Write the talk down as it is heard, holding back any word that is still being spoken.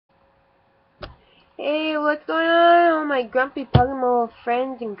Hey, what's going on, all my grumpy Pugamo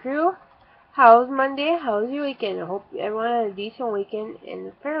friends and crew? How's Monday? How's your weekend? I hope everyone had a decent weekend and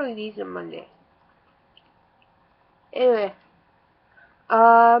a fairly decent Monday. Anyway,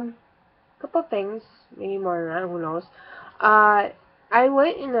 couple things, maybe more than that, who knows. I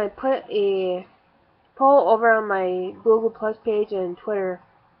went and I put a poll over on my Google Plus page and Twitter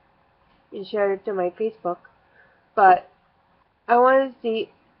and shared it to my Facebook, but I wanted to see,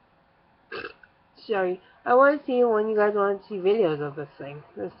 I want to see when you guys want to see videos of this thing.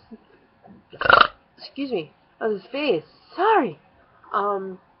 Excuse me, of this face. Sorry.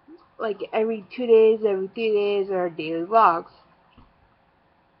 Like every 2 days, every 3 days, or daily vlogs.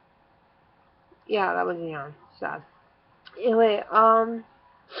 Yeah, that was sad. Anyway, let's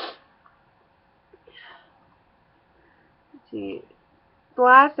see. The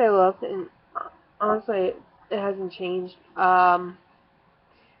last I looked, and honestly, it hasn't changed.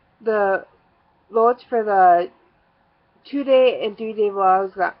 The votes for the 2-day and 3-day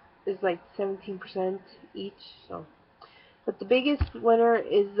vlogs is like 17% each. So, but the biggest winner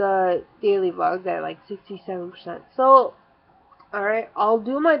is the daily vlogs at like 67%. So, all right, I'll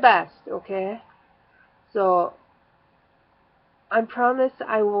do my best. Okay. So, I promise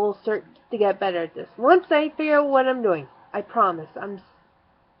I will start to get better at this. Once I figure out what I'm doing, I promise.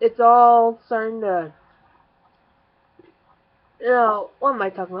 It's all starting to. What am I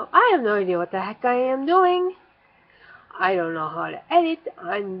talking about? I have no idea what the heck I am doing. I don't know how to edit.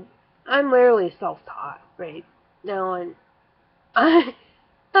 I'm literally self-taught right now, and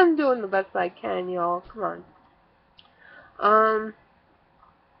I'm doing the best I can, y'all. Come on.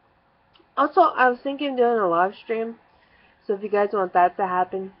 Also, I was thinking of doing a live stream. So if you guys want that to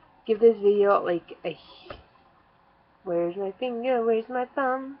happen, give this video like a. Where's my finger? Where's my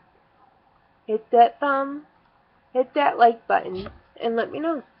thumb? Hit that thumb. Hit that like button and let me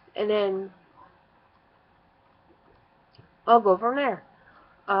know. And then I'll go from there.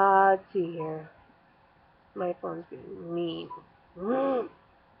 Let's see here. My phone's being mean.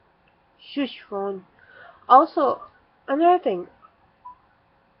 Shush phone. Also, another thing.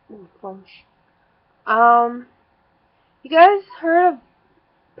 Phone. You guys heard of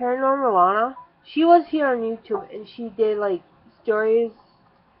Paranormal Lana? She was here on YouTube and she did like stories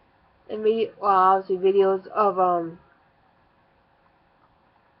and obviously videos of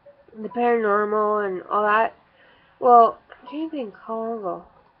the paranormal and all that. Well, I'm trying to think how long ago.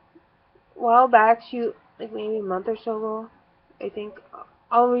 A while back, like maybe a month or so ago, I think.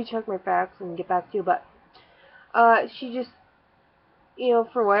 I'll recheck my facts and get back to you, but she just,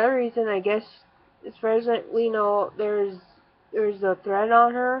 for whatever reason, I guess, as far as we know, there's a thread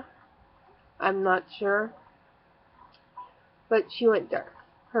on her. I'm not sure, but she went dark.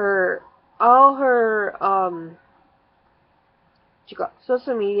 All her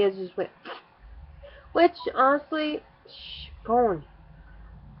social media just went, which honestly, phone.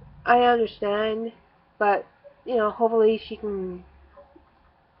 I understand, but hopefully she can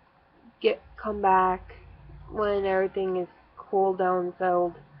come back when everything is cooled down and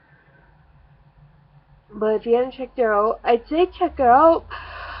settled. But if you haven't checked her out, I'd say check her out.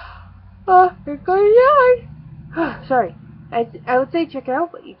 Oh, you're gonna die. Sorry. I would say check her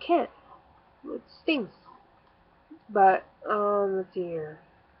out, but you can't. It stings. But let's see here.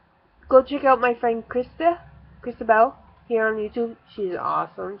 Go check out my friend Christabel, here on YouTube. She's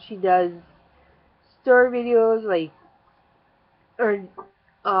awesome. She does story videos or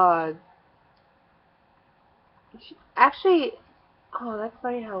uh, actually, oh, that's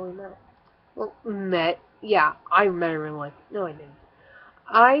funny how we met. Well, yeah, I met her in life. No, I didn't.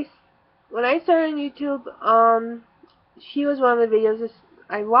 When I started on YouTube, she was one of the videos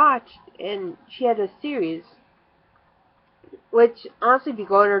I watched, and she had a series, which, honestly, if you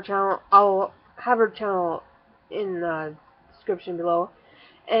go to her channel, I'll have her channel in the description below,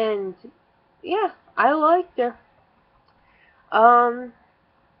 and, yeah, I liked her. I'm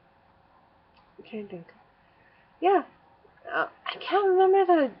trying to think. Yeah, I can't remember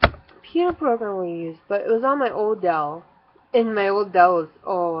the computer program we used, but it was on my old Dell. And my old Dell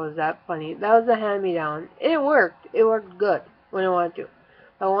was that funny. That was a hand-me-down. It worked. It worked good when I wanted to.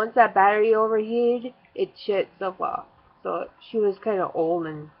 But once that battery overheated, it shut itself off. So she was kind of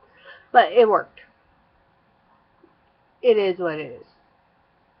old, but it worked. It is what it is.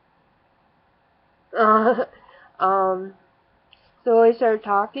 So I started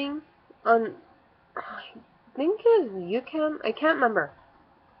talking on, I think it was YouCam. I can't remember.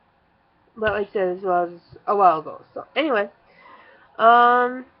 But like I said, this was a while ago. So anyway,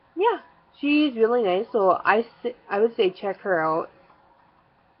 yeah, she's really nice. So I would say check her out.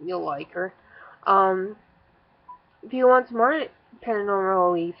 You'll like her. If you want some more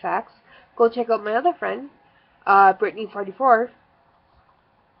paranormal facts, go check out my other friend, Brittany44.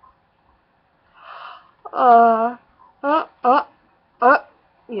 Uh, uh, uh, uh,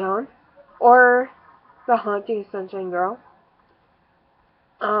 yawn. Or The Haunting of Sunshine Girl.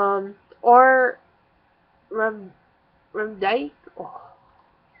 Or Rem Dyke. Oh.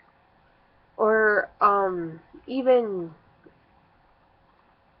 Or, even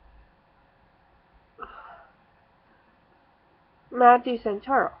Matthew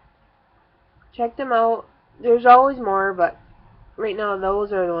Santoro. Check them out. There's always more, but right now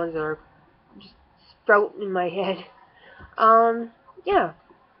those are the ones that are just sprouting in my head. Yeah.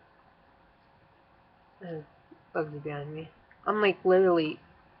 Bugs are behind me. I'm like literally.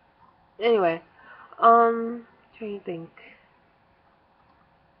 Anyway, trying to think.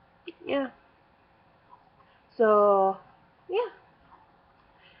 Yeah. So, yeah.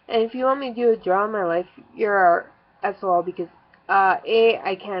 And if you want me to do a draw in my life, you're SOL because,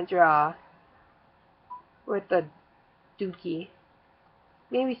 I can't draw with the dookie.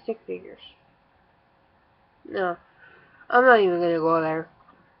 Maybe stick figures. No, I'm not even gonna go there.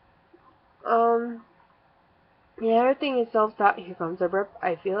 Yeah, everything is self-taught. Here comes a burp.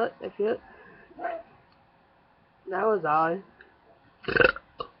 I feel it. I feel it. That was odd.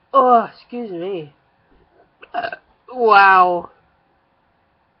 Oh, excuse me. Wow.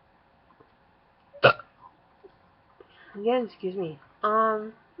 Again, excuse me.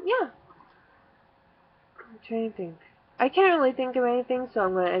 Yeah. I'm trying to think. I can't really think of anything, so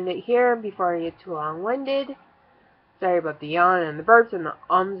I'm gonna end it here before I get too long-winded. Sorry about the yawn and the burps and the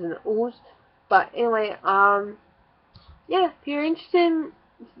ums and the oohs. But anyway, yeah, if you're interested in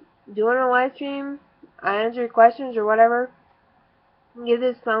doing a live stream, I answer your questions or whatever, give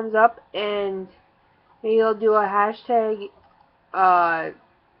this thumbs up and maybe I'll do a hashtag,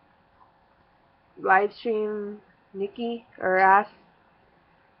 live stream Nikki or ask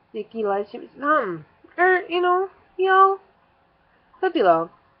Nikki live stream something. Or, put below.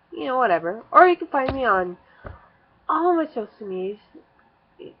 Whatever. Or you can find me on all my social medias.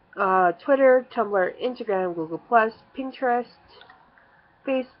 Twitter, Tumblr, Instagram, Google+, Pinterest,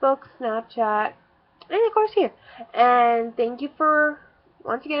 Facebook, Snapchat, and of course here. And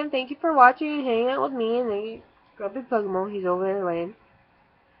once again, thank you for watching and hanging out with me and the Grumpy Pugamo. He's over there laying.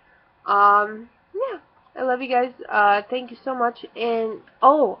 Yeah. I love you guys. Thank you so much. And,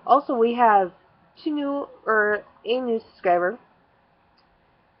 also we have a new subscriber.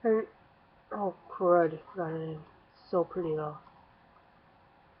 Her, oh, crud. God, her name. So pretty though.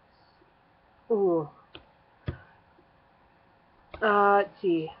 Ooh. Let's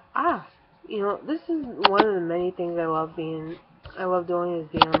see. This is one of the many things I love doing is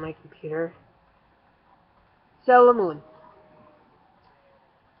being on my computer. Sailor Moon.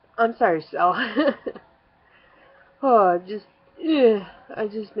 I'm sorry, Sal. Oh, I've just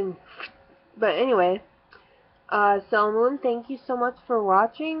been, but anyway, Sailor Moon, thank you so much for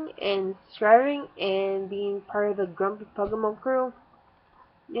watching and subscribing and being part of the Grumpy Pugamo crew.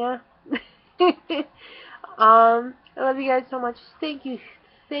 Yeah. I love you guys so much. Thank you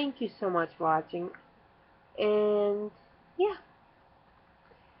so much for watching. And yeah,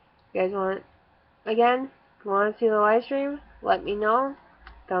 you guys want to see the live stream? Let me know.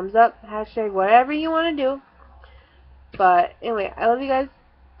 Thumbs up, hashtag, whatever you want to do. But anyway, I love you guys.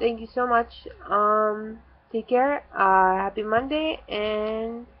 Thank you so much. Take care. Happy Monday,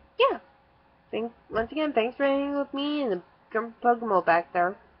 and yeah. Once again, thanks for hanging with me and the Grumpy Pugamo back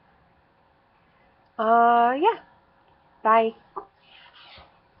there. Yeah. Bye.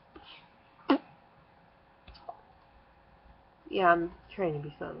 Yeah, I'm trying to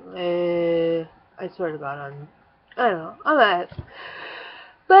be something. I swear to God, I don't know. I'm at.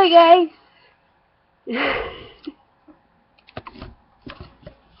 Bye, guys.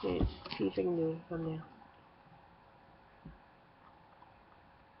 See if I can do it from there.